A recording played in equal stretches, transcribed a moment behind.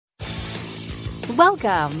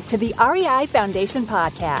Welcome to the REI Foundation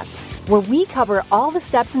Podcast, where we cover all the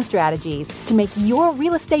steps and strategies to make your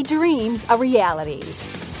real estate dreams a reality.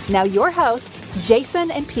 Now your hosts,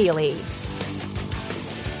 Jason and Peely.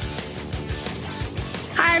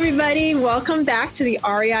 Hi, everybody. Welcome back to the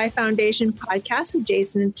REI Foundation Podcast with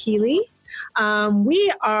Jason and Peely.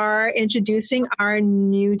 We are introducing our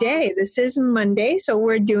new day. This is Monday, so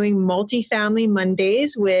we're doing Multifamily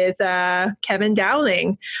Mondays with Kevin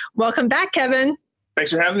Dowling. Welcome back, Kevin.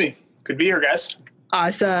 Thanks for having me. Good to be here, guys.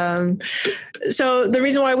 Awesome. So the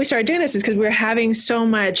reason why we started doing this is because we're having so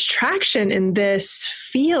much traction in this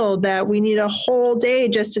field that we need a whole day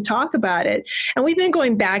just to talk about it. And we've been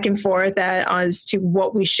going back and forth as to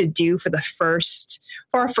what we should do for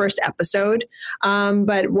our first episode.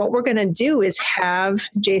 But what we're going to do is have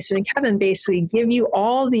Jason and Kevin basically give you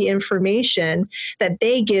all the information that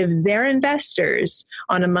they give their investors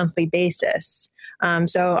on a monthly basis.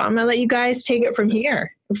 So I'm going to let you guys take it from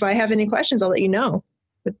here. If I have any questions, I'll let you know.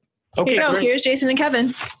 But okay, here you go. Here's Jason and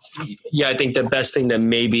Kevin. Yeah, I think the best thing that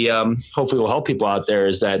maybe hopefully will help people out there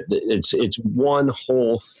is that it's one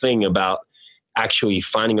whole thing about actually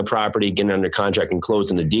finding a property, getting under contract and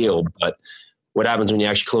closing the deal. But what happens when you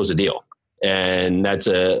actually close a deal? And that's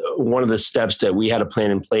one of the steps that we had a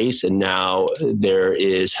plan in place. And now there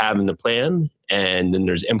is having the plan, and then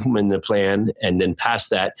there's implementing the plan, and then past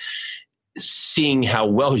that, seeing how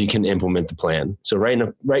well you can implement the plan. So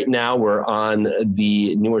right now we're on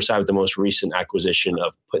the newer side with the most recent acquisition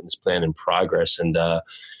of putting this plan in progress. And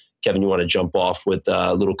Kevin, you want to jump off with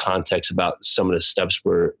a little context about some of the steps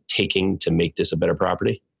we're taking to make this a better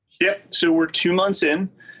property? Yep. So we're 2 months in.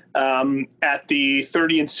 At the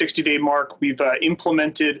 30 and 60 day mark, we've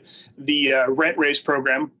implemented the rent raise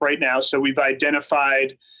program right now. So we've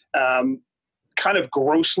identified kind of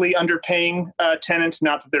grossly underpaying tenants,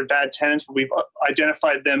 not that they're bad tenants, but we've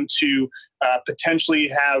identified them to potentially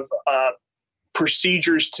have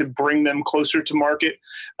procedures to bring them closer to market.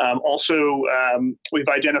 Also, we've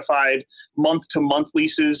identified month-to-month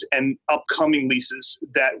leases and upcoming leases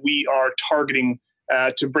that we are targeting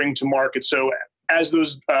to bring to market. So as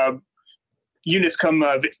those units come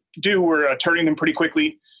due, we're turning them pretty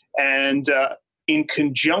quickly. And in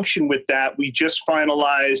conjunction with that, we just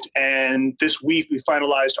finalized, and this week we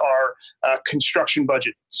finalized our construction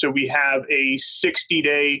budget. So we have a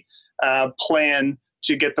 60-day plan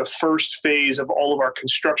to get the first phase of all of our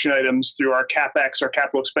construction items through our CapEx, our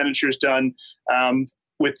capital expenditures done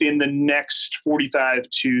within the next 45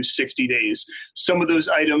 to 60 days. Some of those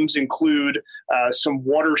items include some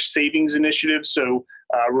water savings initiatives, so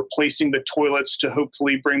replacing the toilets to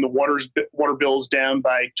hopefully bring the water bills down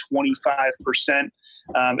by 25%,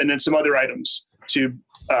 and then some other items to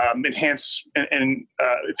enhance and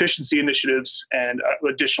efficiency initiatives and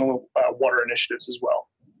additional water initiatives as well.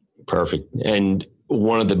 Perfect. And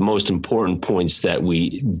one of the most important points that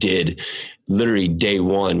we did, literally day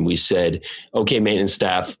one, we said, okay, maintenance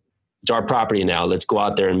staff, it's our property now. Let's go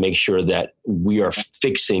out there and make sure that we are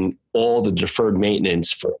fixing all the deferred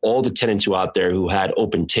maintenance for all the tenants who out there who had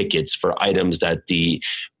open tickets for items that the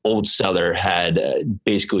old seller had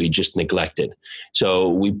basically just neglected. So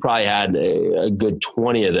we probably had a good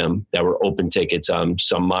 20 of them that were open tickets,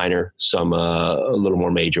 some minor, some a little more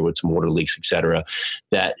major with some water leaks, et cetera,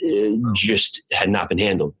 that just had not been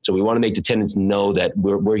handled. So we want to make the tenants know that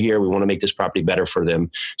we're here. We want to make this property better for them.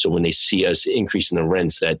 So when they see us increasing the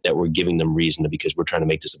rents, that we're giving them reason because we're trying to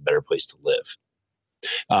make this a better place to live.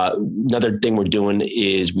 Another thing we're doing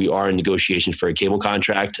is we are in negotiations for a cable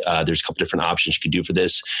contract. There's a couple different options you could do for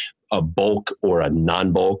this. A bulk or a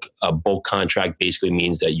non-bulk. A bulk contract basically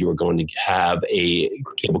means that you are going to have a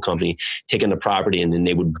cable company take on the property, and then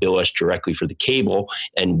they would bill us directly for the cable,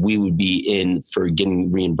 and we would be in for getting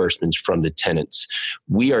reimbursements from the tenants.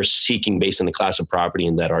 We are seeking, based on the class of property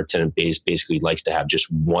and that our tenant base basically likes to have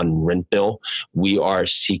just one rent bill, we are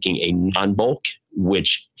seeking a non-bulk,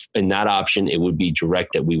 which in that option, it would be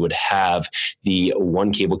direct that we would have the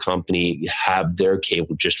one cable company have their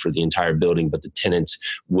cable just for the entire building, but the tenants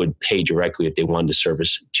would pay directly if they wanted to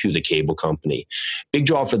service to the cable company. Big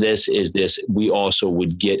draw for this is we also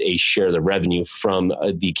would get a share of the revenue from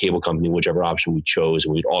the cable company, whichever option we chose,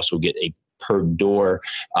 and we'd also get a per door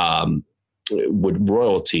with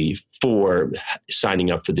royalty for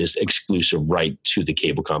signing up for this exclusive right to the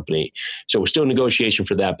cable company. So we're still in negotiation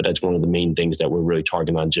for that, but that's one of the main things that we're really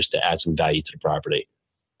targeting on just to add some value to the property.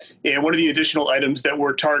 And one of the additional items that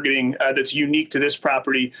we're targeting that's unique to this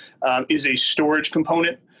property is a storage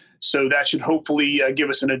component. So that should hopefully give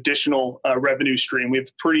us an additional revenue stream. We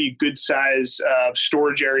have pretty good size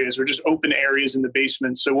storage areas or just open areas in the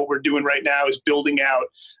basement. So what we're doing right now is building out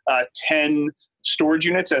 10 storage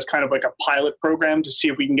units as kind of like a pilot program to see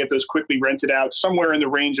if we can get those quickly rented out somewhere in the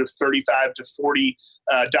range of $35 to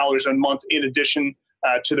 $40 a month in addition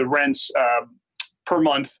to the rents per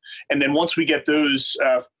month. And then once we get those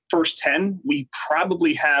first 10, we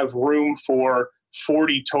probably have room for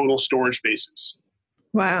 40 total storage spaces.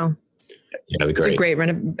 Wow. Yeah, that'd be It's great. a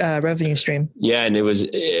great revenue stream. Yeah, and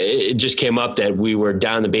it just came up that we were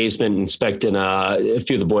down in the basement inspecting a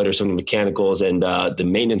few of the boilers, some of the mechanicals, and the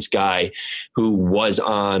maintenance guy who was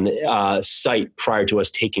on site prior to us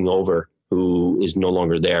taking over, who is no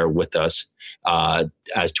longer there with us,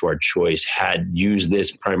 as to our choice, had used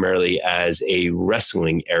this primarily as a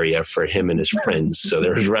wrestling area for him and his friends. So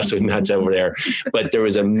there was wrestling mats over there, but there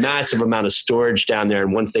was a massive amount of storage down there.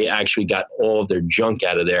 And once they actually got all of their junk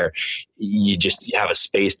out of there, you have a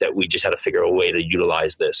space that we just had to figure a way to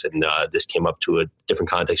utilize this. And this came up to a different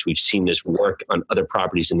context. We've seen this work on other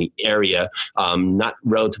properties in the area, not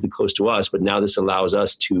relatively close to us, but now this allows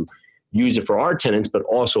us to use it for our tenants, but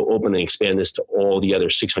also open and expand this to all the other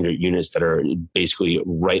 600 units that are basically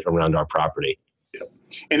right around our property. Yep.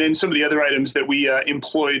 And then some of the other items that we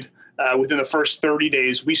employed within the first 30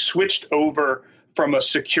 days, we switched over from a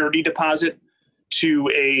security deposit to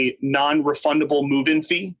a non-refundable move-in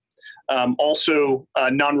fee. Also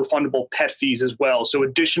non-refundable pet fees as well. So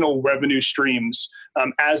additional revenue streams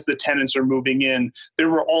as the tenants are moving in. There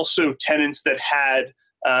were also tenants that had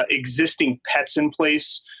existing pets in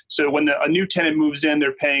place. So when a new tenant moves in,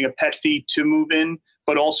 they're paying a pet fee to move in,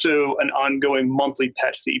 but also an ongoing monthly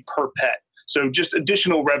pet fee per pet. So just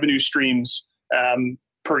additional revenue streams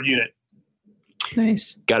per unit.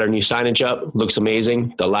 Nice. Got our new signage up. Looks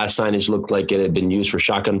amazing. The last signage looked like it had been used for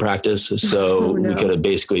shotgun practice. So we could have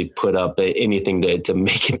basically put up anything to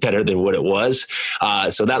make it better than what it was.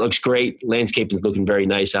 So that looks great. Landscape is looking very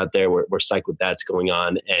nice out there. We're psyched with that's going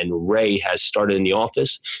on. And Ray has started in the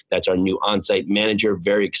office. That's our new on-site manager.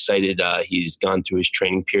 Very excited. He's gone through his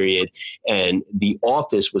training period. And the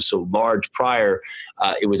office was so large prior,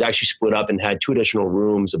 it was actually split up and had 2 additional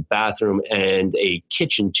rooms, a bathroom, and a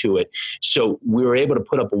kitchen to it. So we were able to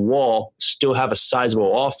put up a wall, still have a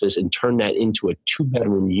sizable office, and turn that into a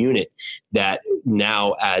 2-bedroom unit that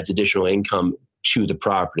now adds additional income to the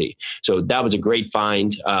property. So that was a great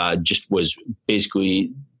find. Just was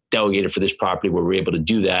basically delegated for this property where we're able to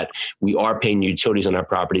do that. We are paying utilities on our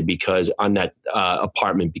property because on that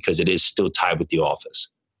apartment, because it is still tied with the office.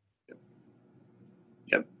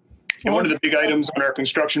 Yep. And one of the big items on our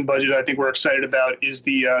construction budget I think we're excited about is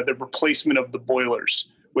the replacement of the boilers,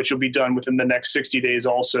 which will be done within the next 60 days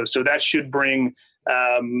also. So that should bring,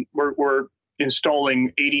 we're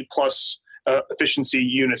installing 80 plus efficiency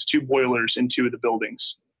units, 2 boilers in 2 of the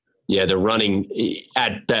buildings. Yeah, they're running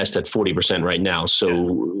at best at 40% right now.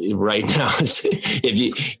 So right now,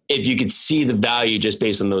 if you could see the value just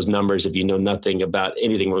based on those numbers, if you know nothing about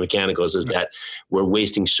anything with mechanicals, is that we're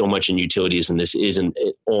wasting so much in utilities, and this isn't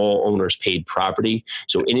all owners paid property.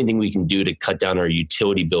 So anything we can do to cut down our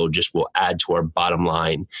utility bill just will add to our bottom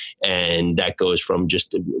line. And that goes from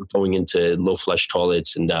just going into low flush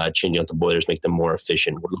toilets and changing out the boilers, make them more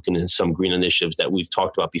efficient. We're looking at some green initiatives that we've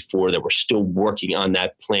talked about before that we're still working on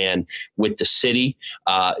that plan with the city.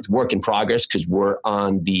 It's work in progress because we're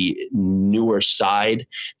on the newer side.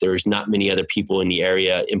 There's not many other people in the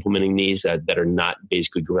area implementing these that are not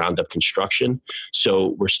basically ground up construction. So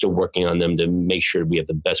we're still working on them to make sure we have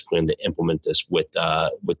the best plan to implement this with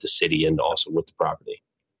the city and also with the property.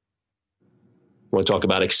 I want to talk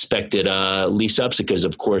about expected lease ups because,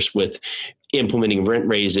 of course, with implementing rent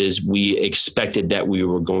raises, we expected that we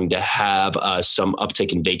were going to have some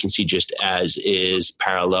uptick in vacancy, just as is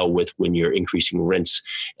parallel with when you're increasing rents.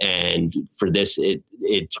 And for this,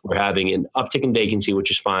 we're having an uptick in vacancy,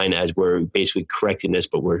 which is fine as we're basically correcting this,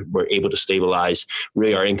 but we're able to stabilize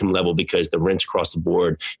really our income level because the rents across the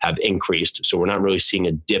board have increased. So we're not really seeing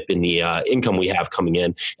a dip in the income we have coming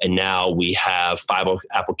in. And now we have 5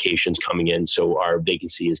 applications coming in. So our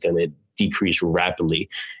vacancy is going to decrease rapidly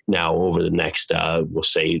now over the next, we'll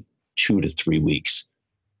say 2 to 3 weeks.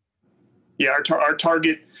 Yeah, our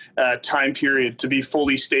target time period to be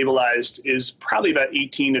fully stabilized is probably about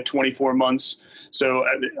 18 to 24 months. So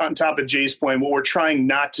on top of Jay's point, what we're trying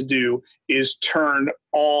not to do is turn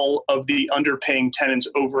all of the underpaying tenants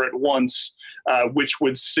over at once, which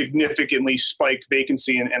would significantly spike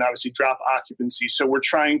vacancy and obviously drop occupancy. So we're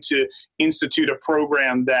trying to institute a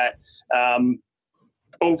program that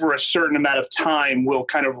over a certain amount of time will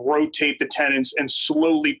kind of rotate the tenants and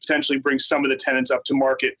slowly potentially bring some of the tenants up to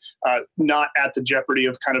market, not at the jeopardy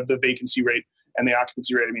of kind of the vacancy rate and the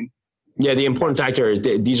occupancy rate. I mean, Yeah, the important factor is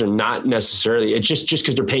that these are not necessarily, it's just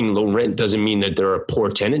because they're paying low rent doesn't mean that they're a poor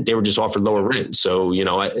tenant. They were just offered lower rent. So,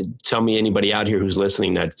 tell me anybody out here who's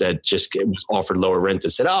listening that just was offered lower rent that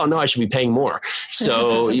said, oh, no, I should be paying more.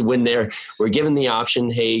 So when we're given the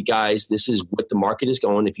option, hey, guys, this is what the market is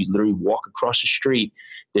going. If you literally walk across the street,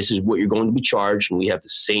 this is what you're going to be charged. And we have the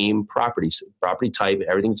same property type.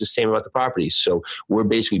 Everything's the same about the property. So we're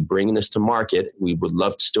basically bringing this to market. We would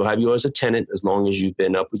love to still have you as a tenant as long as you've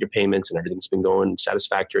been up with your payments and everything's been going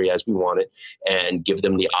satisfactory as we want it, and give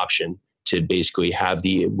them the option to basically have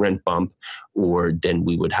the rent bump, or then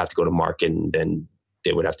we would have to go to market and then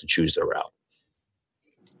they would have to choose their route.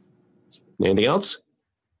 Anything else?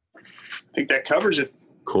 I think that covers it.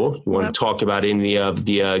 Cool. You want to talk about any of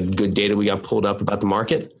the good data we got pulled up about the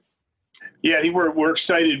market? Yeah, I think we're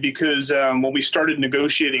excited because when we started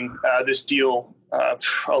negotiating this deal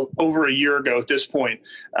over a year ago at this point,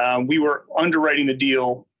 we were underwriting the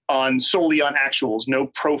deal solely on actuals, no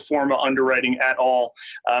pro forma underwriting at all.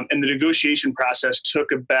 And the negotiation process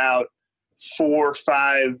took about 4 or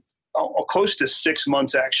 5, close to 6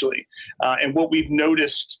 months actually. And what we've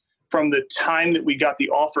noticed from the time that we got the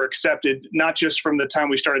offer accepted, not just from the time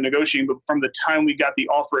we started negotiating, but from the time we got the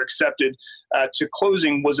offer accepted to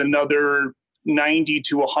closing was another 90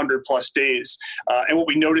 to 100 plus days. And what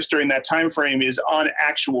we noticed during that time frame is on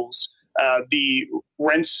actuals, the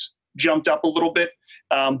rents jumped up a little bit,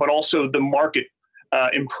 but also the market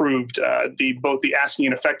improved. Both the asking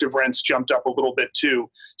and effective rents jumped up a little bit too.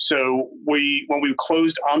 So when we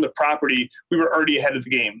closed on the property, we were already ahead of the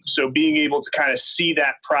game. So being able to kind of see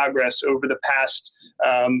that progress over the past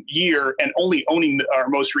year, and only owning our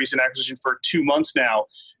most recent acquisition for 2 months now,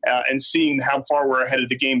 and seeing how far we're ahead of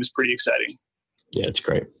the game is pretty exciting. Yeah, it's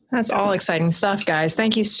great. That's all exciting stuff, guys.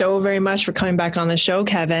 Thank you so very much for coming back on the show,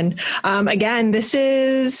 Kevin. Again, this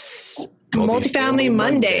is Multifamily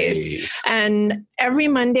Mondays. And every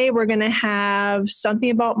Monday, we're going to have something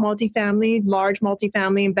about multifamily, large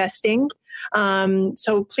multifamily investing.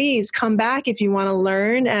 So please come back if you want to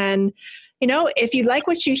learn. And, if you like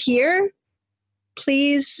what you hear,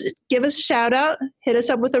 please give us a shout out, hit us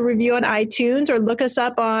up with a review on iTunes, or look us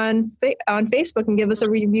up on Facebook and give us a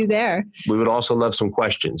review there. We would also love some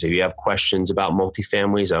questions. If you have questions about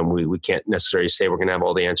multifamilies, we can't necessarily say we're going to have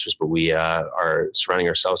all the answers, but we are surrounding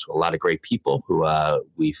ourselves with a lot of great people who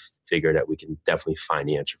we figure that we can definitely find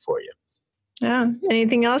the answer for you. Yeah.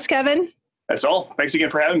 Anything else, Kevin? That's all. Thanks again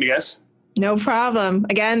for having me, guys. No problem.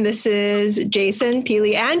 Again, this is Jason,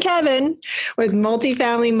 Peely, and Kevin with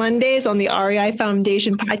Multifamily Mondays on the REI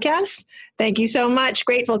Foundation podcast. Thank you so much.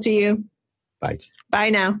 Grateful to you. Bye.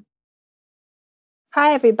 Bye now.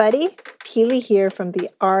 Hi, everybody. Peely here from the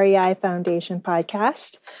REI Foundation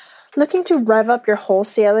podcast. Looking to rev up your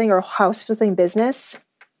wholesaling or house flipping business?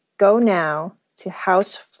 Go now to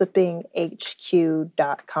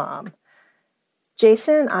houseflippinghq.com.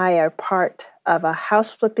 Jason and I are part of a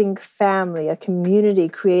house flipping family, a community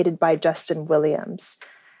created by Justin Williams.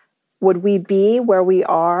 Would we be where we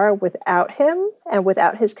are without him and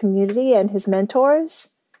without his community and his mentors?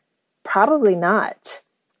 Probably not.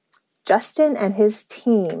 Justin and his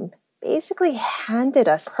team basically handed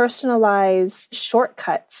us personalized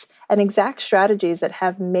shortcuts and exact strategies that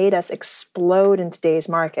have made us explode in today's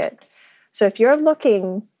market. So if you're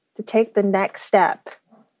looking to take the next step,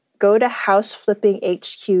 go to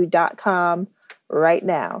houseflippinghq.com right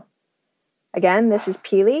now. Again, this is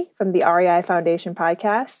Peely from the REI Foundation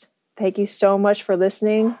podcast. Thank you so much for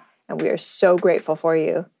listening, and we are so grateful for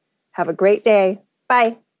you. Have a great day.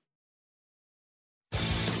 Bye.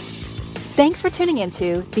 Thanks for tuning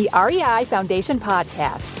into the REI Foundation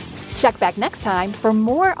podcast. Check back next time for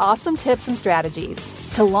more awesome tips and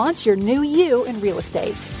strategies to launch your new you in real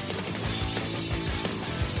estate.